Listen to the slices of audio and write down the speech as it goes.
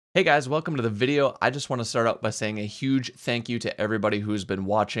Hey guys, welcome to the video. I just want to start out by saying a huge thank you to everybody who's been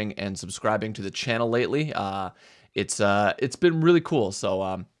watching and subscribing to the channel lately. It's been really cool, so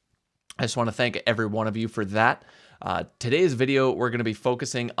I just want to thank every one of you for that. Today's video, we're going to be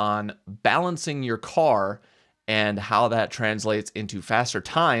focusing on balancing your car and how that translates into faster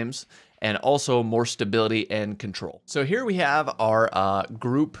times and also more stability and control. So here we have our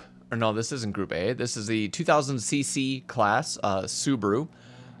group, or no, this isn't Group A. This is the 2000cc class Subaru.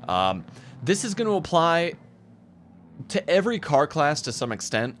 This is going to apply to every car class to some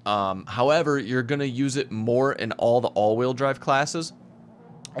extent. However, you're going to use it more in all the all-wheel drive classes,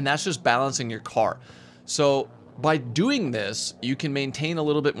 and that's just balancing your car. So by doing this, you can maintain a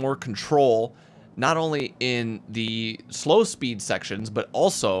little bit more control, not only in the slow speed sections, but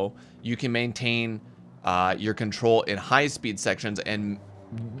also you can maintain your control in high speed sections, and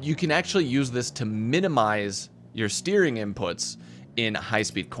you can actually use this to minimize your steering inputs in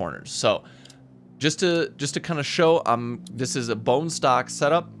high-speed corners. So just to kind of show, this is a bone stock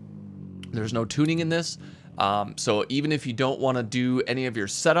setup. There's no tuning in this. So even if you don't want to do any of your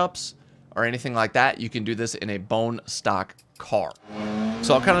setups or anything like that, you can do this in a bone stock car.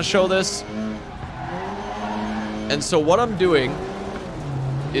 So I'll kind of show this. And so what I'm doing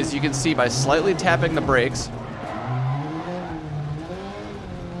is, you can see by slightly tapping the brakes,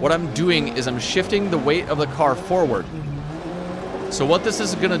 what I'm doing is I'm shifting the weight of the car forward. So what this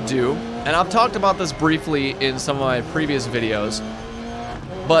is going to do, and I've talked about this briefly in some of my previous videos,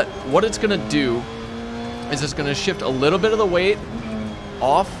 but what it's going to do is it's going to shift a little bit of the weight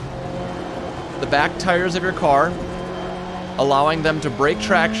off the back tires of your car, allowing them to break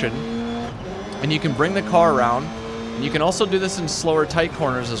traction, and you can bring the car around. And you can also do this in slower tight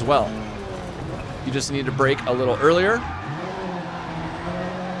corners as well. You just need to brake a little earlier,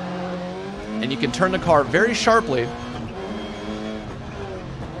 and you can turn the car very sharply.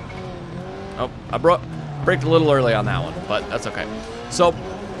 Oh, I braked a little early on that one, but that's okay. So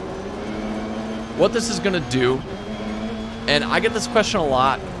what this is going to do, and I get this question a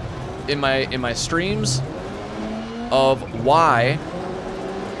lot in my streams of why,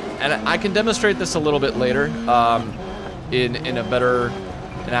 and I can demonstrate this a little bit later in an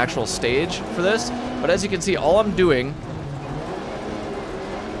actual stage for this. But as you can see, all I'm doing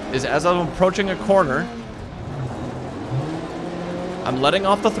is, as I'm approaching a corner, I'm letting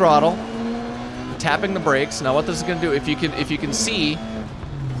off the throttle, tapping the brakes. Now what this is going to do, if you can see,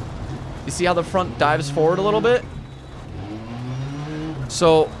 you see how the front dives forward a little bit?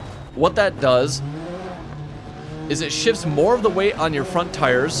 So what that does is it shifts more of the weight on your front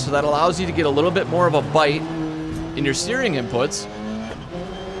tires, so that allows you to get a little bit more of a bite in your steering inputs,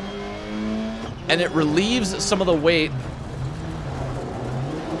 and it relieves some of the weight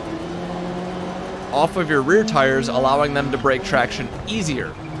off of your rear tires, allowing them to break traction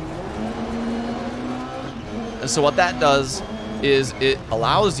easier. And so what that does is it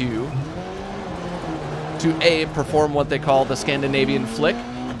allows you to perform what they call the Scandinavian flick,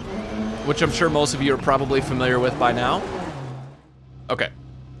 which I'm sure most of you are probably familiar with by now. Okay,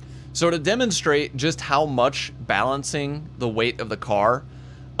 so to demonstrate just how much balancing the weight of the car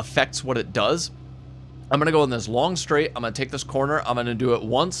affects what it does, I'm gonna go in this long straight. I'm gonna take this corner. I'm gonna do it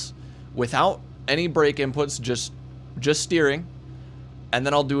once without any brake inputs, just steering, and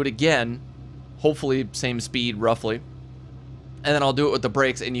then I'll do it again, hopefully same speed roughly, and then I'll do it with the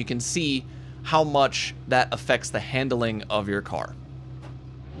brakes, and you can see how much that affects the handling of your car.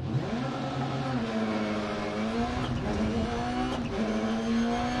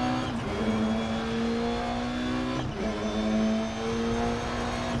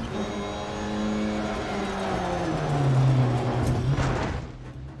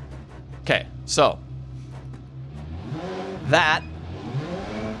 Okay, so that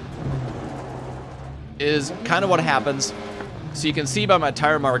is kind of what happens. So you can see by my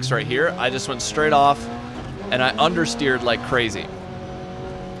tire marks right here, I just went straight off and I understeered like crazy.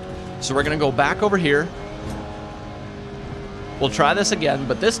 So we're gonna go back over here. We'll try this again,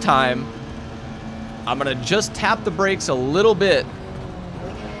 but this time I'm gonna just tap the brakes a little bit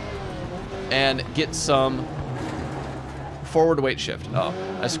and get some forward weight shift. Oh,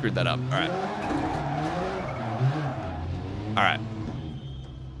 I screwed that up. All right. All right.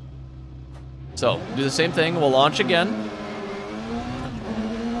 So do the same thing. We'll launch again.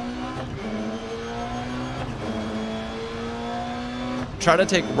 Try to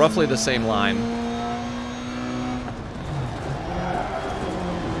take roughly the same line.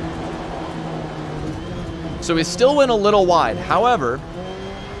 So we still went a little wide. However,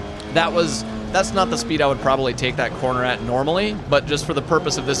 that's not the speed I would probably take that corner at normally, but just for the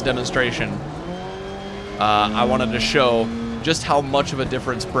purpose of this demonstration, I wanted to show just how much of a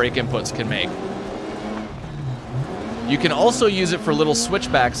difference brake inputs can make. You can also use it for little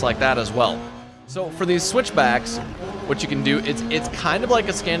switchbacks like that as well. So for these switchbacks, what you can do, it's kind of like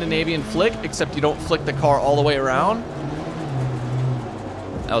a Scandinavian flick, except you don't flick the car all the way around.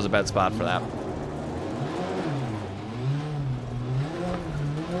 That was a bad spot for that.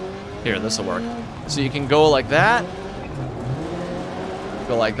 Here, this will work. So you can go like that.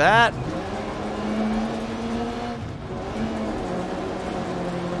 Go like that.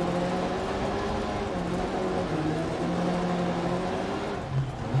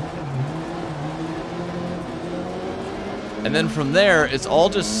 And then from there, it's all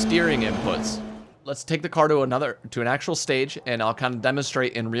just steering inputs. Let's take the car to an actual stage, and I'll kind of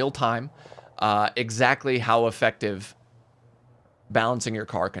demonstrate in real time exactly how effective balancing your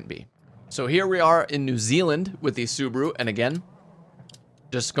car can be. So here we are in New Zealand with the Subaru, and again,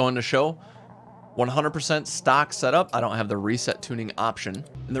 just going to show 100% stock setup. I don't have the reset tuning option.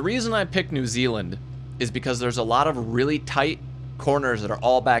 And the reason I picked New Zealand is because there's a lot of really tight corners that are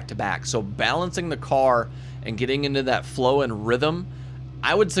all back to back. So balancing the car and getting into that flow and rhythm,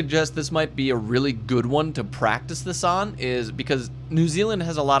 I would suggest this might be a really good one to practice this on, is because New Zealand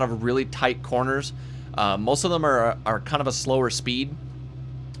has a lot of really tight corners. Most of them are kind of a slower speed,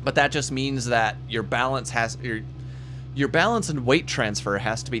 but that just means that your balance your balance and weight transfer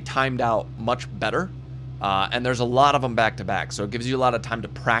has to be timed out much better. And there's a lot of them back to back, so it gives you a lot of time to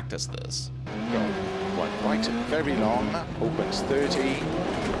practice this. Go. One right, very long, opens 30.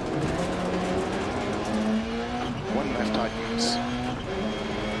 One left tightens.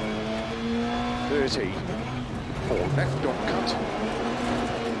 30. Four left, don't cut.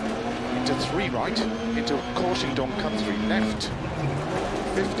 Into three right, into caution, don't cut, three left.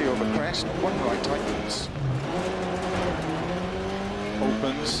 50 over crest, one right tightens.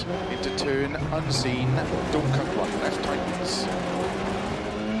 Opens, into turn, unseen, don't cut, one left tightens.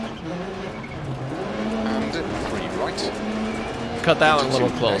 And three right. Cut that one a little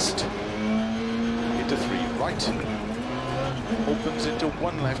Two close. left. Into three right. Opens into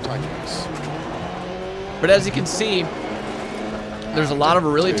one left tightens. But as you can see, there's a lot of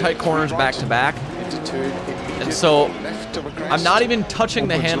really tight corners back to back. And so I'm not even touching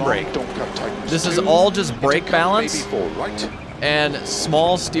the handbrake. This is all just brake balance and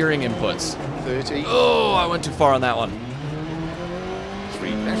small steering inputs. 30. Oh, I went too far on that one.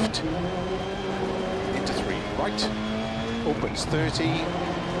 Three left. Into three right. Opens 30.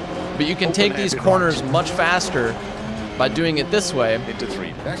 But you can take these corners much faster by doing it this way Into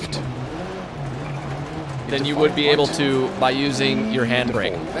three left. than you would be able to by using your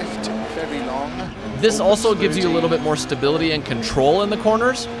handbrake. Left, very long. This also gives you a little bit more stability and control in the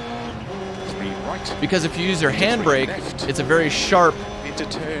corners, Three right. because if you use your handbrake, it's a very sharp, Into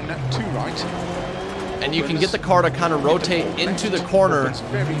turn, two right. and you can get the car to kind of rotate into the corner Opens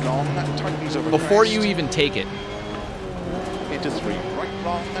very long, tightens over before crest. you even take it. Into three right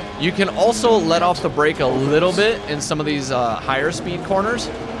long. You can also let off the brake a little bit in some of these higher speed corners.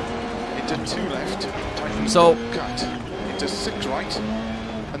 Into two left. Tightens, So- don't cut. Into six right.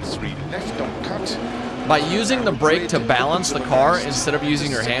 And three left, don't cut. By using the brake to balance the car instead of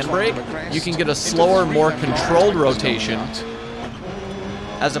using your handbrake, you can get a slower, more controlled rotation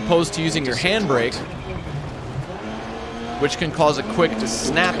as opposed to using your handbrake, which can cause a quick,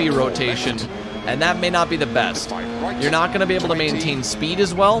 snappy rotation, and that may not be the best. You're not going to be able to maintain speed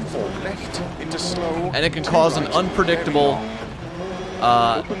as well, Four left. Into slow. and it can two cause an right, unpredictable very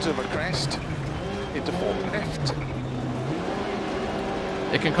long. Opens over crest. Into four left.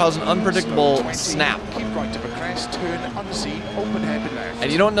 Slow 20. snap. Keep right over crest. Turn unseen. Open hairpin left.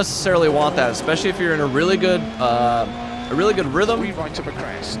 And you don't necessarily want that, especially if you're in a really good rhythm. Three right over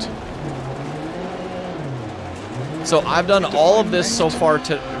crest. So I've done all of this so far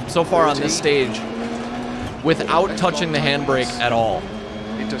on this stage without touching the handbrake at all.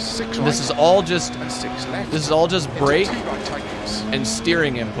 Into six right. This is all just And six left. brake Into two right tightens. and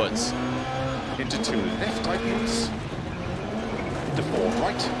steering inputs. Into two left tightens. Into four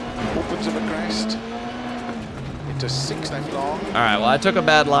right. Opens over crest. Into six left long. All right, well I took a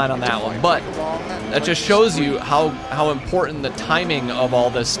bad line on that one, but that just shows you how important the timing of all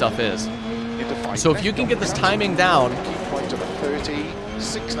this stuff is. So if you can get this timing down,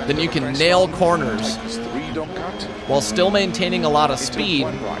 then you can nail corners while still maintaining a lot of speed.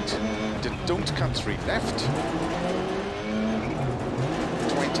 Don't cut three left.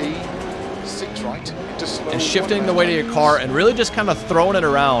 20, six right, into slow, And shifting the weight of your car and really just kind of throwing it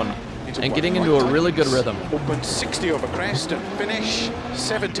around and getting into a really good rhythm. Open 60 over crest and finish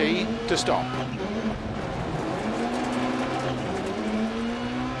 70 to stop.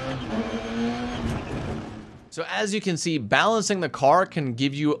 So as you can see, balancing the car can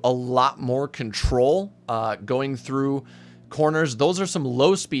give you a lot more control going through corners. Those are some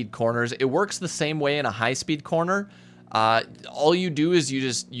low speed corners. It works the same way in a high speed corner. All you do is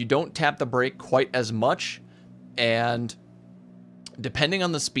you don't tap the brake quite as much, and depending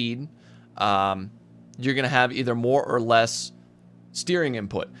on the speed, you're gonna have either more or less steering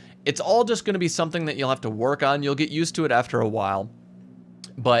input. It's all just gonna be something that you'll have to work on. You'll get used to it after a while,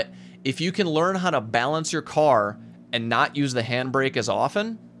 but if you can learn how to balance your car and not use the handbrake as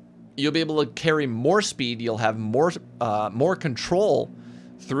often, you'll be able to carry more speed. You'll have more control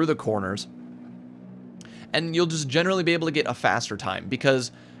through the corners, and you'll just generally be able to get a faster time.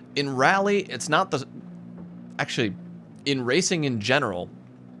 Because in rally, it's not actually in racing in general,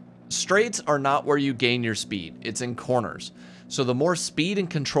 straights are not where you gain your speed. It's in corners. So the more speed and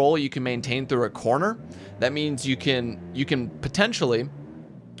control you can maintain through a corner, that means you can potentially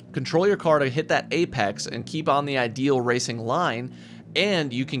control your car to hit that apex and keep on the ideal racing line,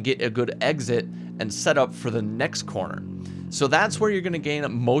 and you can get a good exit and set up for the next corner. So that's where you're going to gain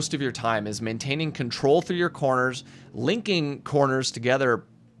most of your time, is maintaining control through your corners, linking corners together,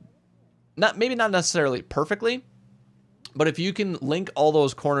 maybe not necessarily perfectly, but if you can link all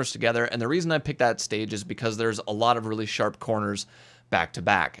those corners together. And the reason I picked that stage is because there's a lot of really sharp corners back to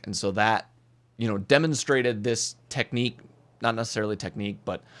back, and so that, you know, demonstrated this technique. Not necessarily technique,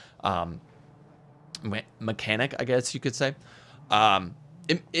 but mechanic, I guess you could say.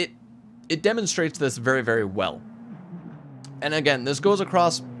 It demonstrates this very, very well. And again, this goes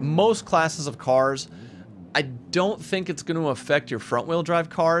across most classes of cars. I don't think it's going to affect your front-wheel drive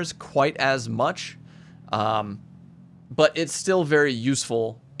cars quite as much, but it's still very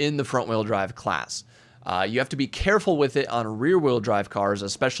useful in the front-wheel drive class. You have to be careful with it on rear-wheel drive cars,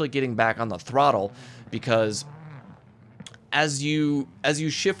 especially getting back on the throttle, because as you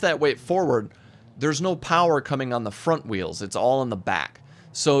shift that weight forward, there's no power coming on the front wheels. It's all in the back.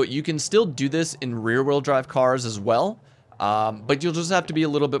 So you can still do this in rear-wheel drive cars as well, but you'll just have to be a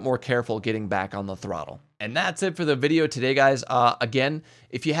little bit more careful getting back on the throttle. And that's it for the video today, guys. Again,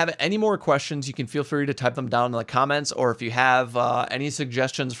 if you have any more questions, you can feel free to type them down in the comments, or if you have any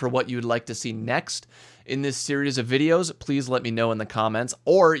suggestions for what you'd like to see next in this series of videos, please let me know in the comments.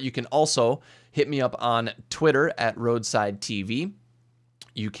 Or you can also hit me up on Twitter at Roadside TV.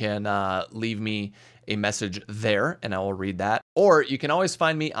 You can leave me a message there and I will read that. Or you can always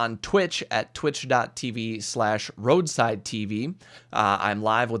find me on Twitch at twitch.tv/Roadside TV. I'm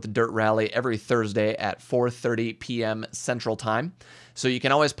live with the Dirt Rally every Thursday at 4:30 p.m. Central Time. So you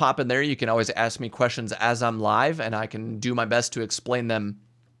can always pop in there. You can always ask me questions as I'm live, and I can do my best to explain them,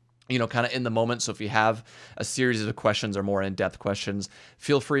 you know, kind of in the moment. So if you have a series of questions or more in-depth questions,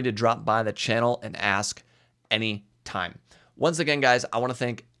 feel free to drop by the channel and ask anytime. Once again, guys, I want to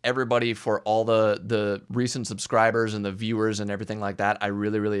thank everybody for all the recent subscribers and the viewers and everything like that. I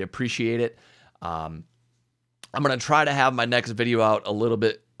really, really appreciate it. I'm going to try to have my next video out a little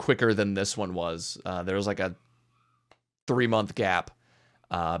bit quicker than this one was. There was like a 3-month gap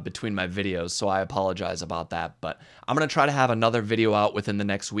between my videos, so I apologize about that. But I'm going to try to have another video out within the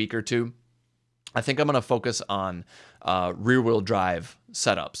next week or two. I think I'm going to focus on rear-wheel drive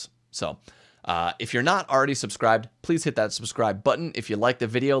setups. So if you're not already subscribed, please hit that subscribe button. If you like the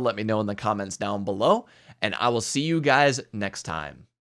video, let me know in the comments down below, and I will see you guys next time.